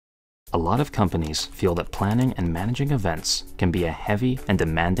A lot of companies feel that planning and managing events can be a heavy and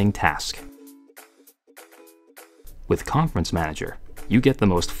demanding task. With Conference Manager, you get the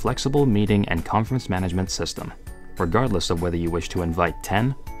most flexible meeting and conference management system, regardless of whether you wish to invite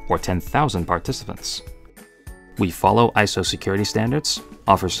 10 or 10,000 participants. We follow ISO security standards,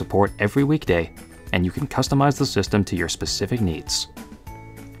 offer support every weekday, and you can customize the system to your specific needs.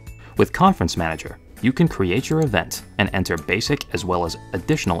 With Conference Manager, you can create your event and enter basic as well as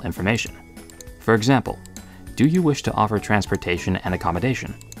additional information. For example, do you wish to offer transportation and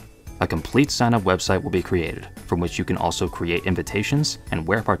accommodation? A complete sign-up website will be created, from which you can also create invitations and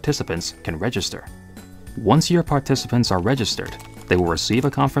where participants can register. Once your participants are registered, they will receive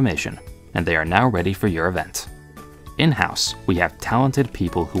a confirmation, and they are now ready for your event. In-house, we have talented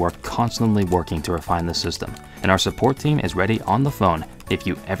people who are constantly working to refine the system, and our support team is ready on the phone if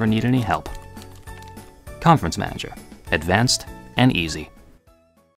you ever need any help. Conference Manager, advanced and easy.